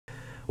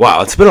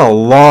Wow, it's been a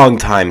long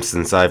time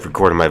since I've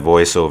recorded my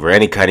voice over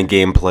any kind of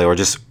gameplay or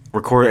just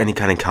record any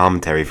kind of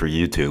commentary for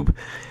YouTube.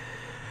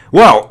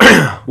 Well,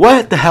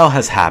 what the hell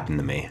has happened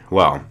to me?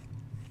 Well,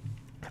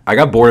 I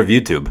got bored of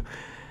YouTube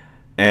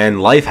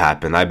and life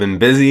happened. I've been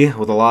busy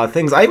with a lot of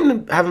things. I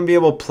even haven't been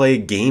able to play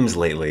games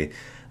lately.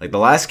 Like the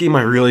last game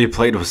I really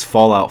played was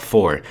Fallout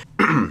 4.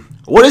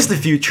 What is the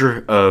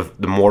future of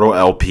the Mortal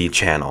LP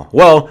channel?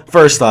 Well,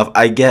 first off,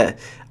 I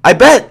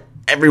bet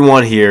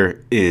everyone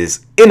here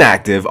is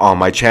inactive on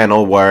my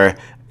channel where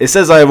it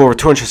says I have over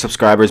 200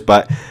 subscribers,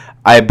 but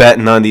I bet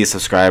none of these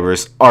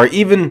subscribers are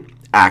even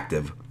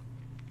active.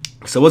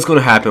 So what's going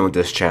to happen with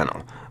this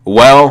channel?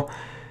 Well,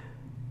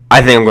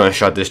 I think I'm going to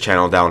shut this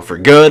channel down for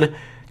good.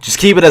 Just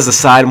keep it as a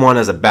side one,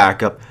 as a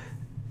backup.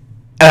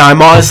 And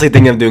I'm honestly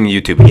thinking of doing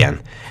YouTube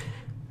again.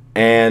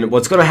 And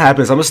what's going to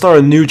happen is I'm going to start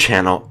a new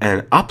channel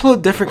and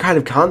upload different kind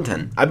of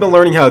content. I've been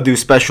learning how to do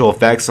special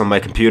effects on my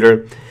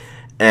computer.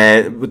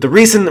 And with the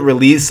recent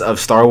release of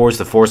Star Wars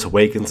The Force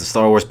Awakens and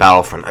Star Wars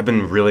Battlefront, I've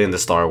been really into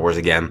Star Wars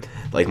again.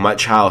 Like, my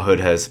childhood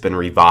has been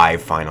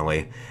revived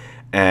finally.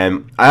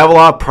 And I have a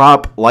lot of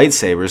prop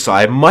lightsabers, so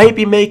I might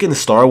be making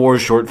Star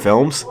Wars short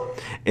films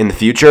in the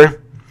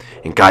future.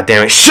 And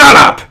goddamn it, shut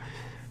up!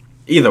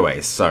 Either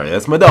way, sorry,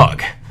 that's my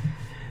dog.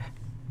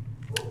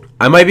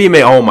 I might be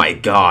making, oh my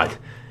god.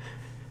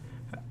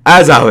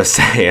 As I was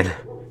saying,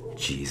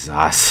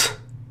 Jesus.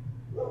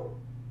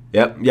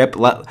 Yep,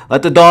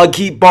 let the dog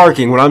keep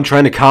barking when I'm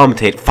trying to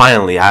commentate.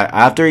 Finally,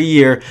 after a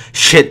year,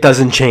 shit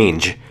doesn't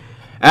change.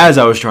 As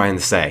I was trying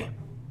to say.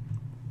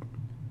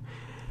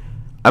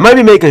 I might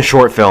be making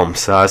short films,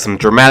 some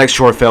dramatic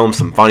short films,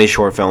 some funny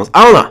short films.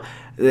 I don't know.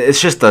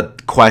 It's just a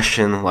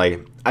question.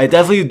 Like, I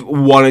definitely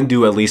want to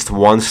do at least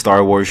one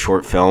Star Wars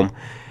short film.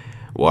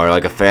 Or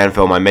like a fan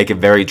film. I make it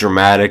very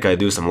dramatic. I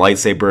do some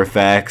lightsaber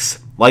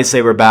effects.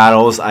 Lightsaber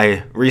battles.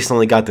 I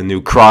recently got the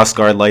new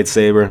crossguard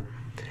lightsaber.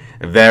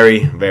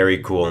 Very, very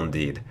cool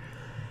indeed.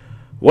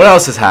 What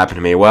else has happened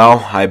to me?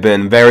 Well, I've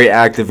been very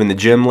active in the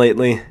gym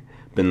lately.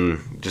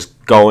 Been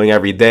just going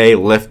every day,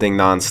 lifting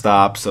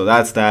nonstop. So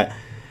that's that.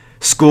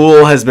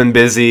 School has been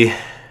busy.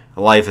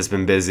 Life has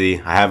been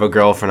busy. I have a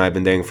girlfriend I've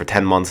been dating for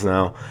 10 months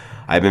now.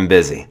 I've been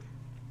busy.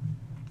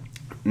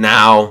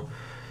 Now,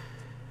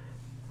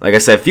 like I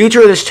said,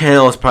 future of this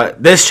channel is probably,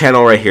 this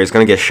channel right here is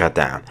going to get shut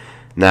down.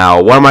 Now,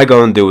 what am I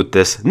going to do with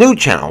this new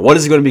channel? What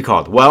is it going to be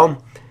called?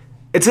 Well,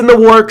 it's in the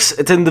works.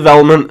 It's in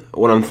development,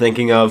 what I'm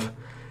thinking of.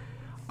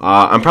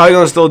 I'm probably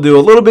going to still do a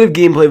little bit of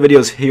gameplay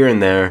videos here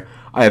and there.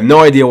 I have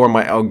no idea where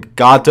my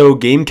Elgato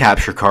game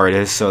capture card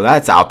is, so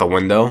that's out the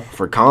window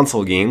for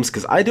console games,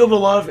 because I do have a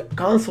lot of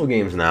console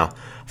games now.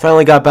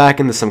 Finally got back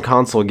into some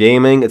console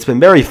gaming. It's been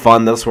very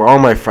fun. That's where all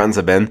my friends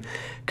have been,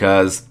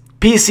 because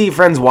PC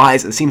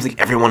friends-wise, it seems like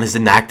everyone is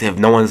inactive.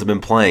 No one's been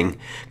playing.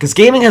 Because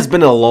gaming has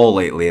been a lull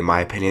lately, in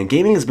my opinion.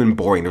 Gaming has been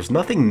boring. There's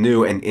nothing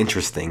new and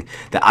interesting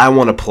that I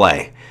want to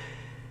play,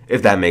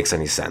 if that makes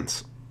any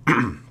sense.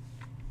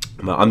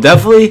 I'm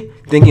definitely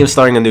thinking of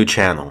starting a new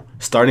channel.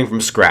 Starting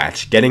from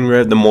scratch. Getting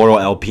rid of the Mortal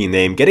LP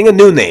name. Getting a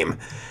new name.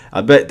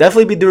 But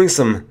definitely be doing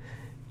some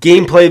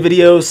gameplay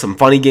videos. Some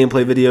funny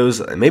gameplay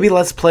videos. And maybe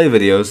Let's Play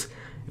videos.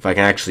 If I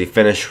can actually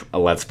finish a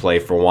Let's Play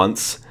for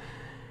once.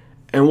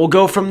 And we'll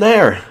go from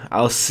there.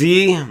 I'll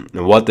see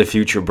what the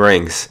future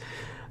brings.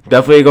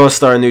 Definitely going to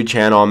start a new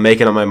channel. I'm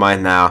making up my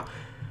mind now.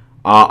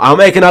 I'll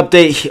make an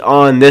update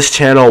on this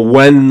channel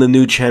when the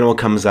new channel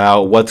comes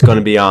out. What's going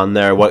to be on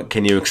there. What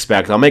can you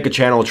expect. I'll make a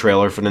channel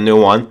trailer for the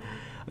new one.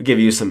 I'll give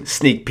you some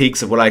sneak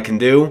peeks of what I can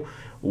do.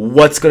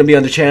 What's going to be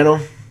on the channel.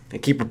 I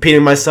keep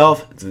repeating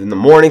myself. It's in the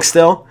morning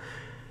still.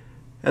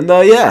 And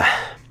yeah.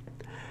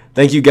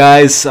 Thank you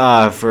guys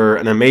for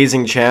an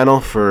amazing channel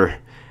for...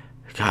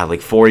 God,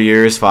 like 4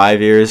 years,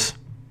 5 years.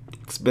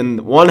 It's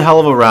been one hell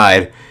of a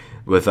ride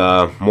with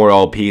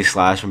Mortal LP /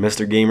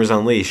 Mr. Gamers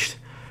Unleashed.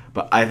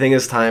 But I think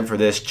it's time for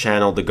this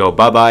channel to go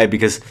bye-bye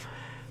because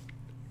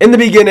in the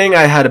beginning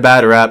I had a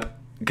bad rep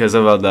because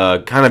of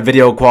the kind of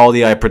video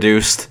quality I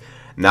produced.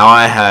 Now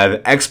I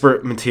have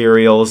expert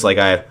materials, like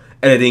I have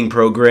editing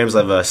programs,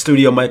 I have a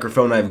studio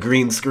microphone, I have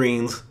green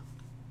screens.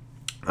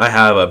 I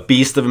have a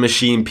beast of a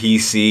machine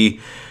PC.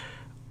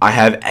 I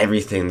have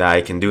everything that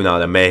I can do now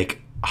to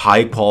make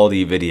high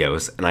quality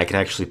videos, and I can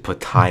actually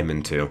put time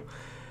into,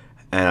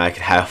 and I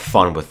can have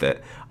fun with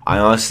it. I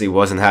honestly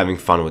wasn't having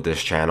fun with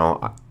this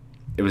channel.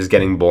 It was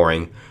getting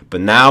boring, but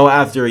now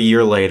after a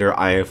year later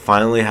I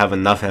finally have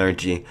enough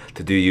energy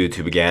to do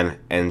YouTube again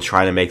and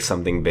try to make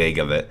something big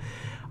of it.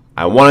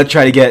 I want to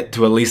try to get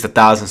to at least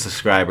 1,000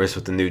 subscribers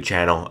with the new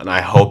channel, and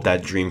I hope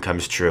that dream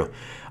comes true.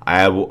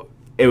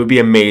 It would be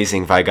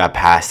amazing if I got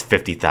past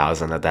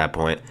 50,000 at that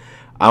point.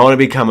 I want to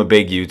become a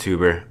big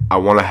YouTuber. I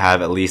want to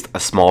have at least a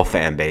small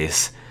fan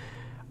base.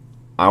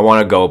 I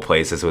want to go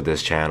places with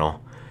this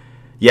channel.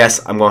 Yes,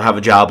 I'm going to have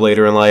a job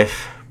later in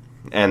life.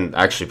 And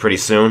actually pretty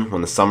soon when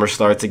the summer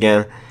starts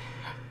again.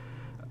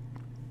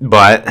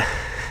 But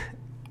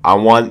I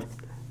want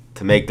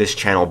to make this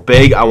channel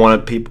big. I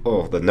want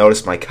people to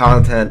notice my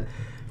content.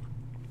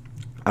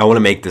 I want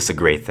to make this a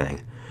great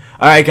thing.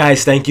 Alright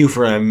guys, thank you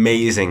for an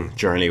amazing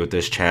journey with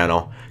this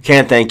channel.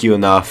 Can't thank you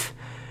enough.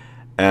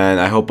 And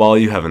I hope all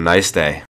of you have a nice day.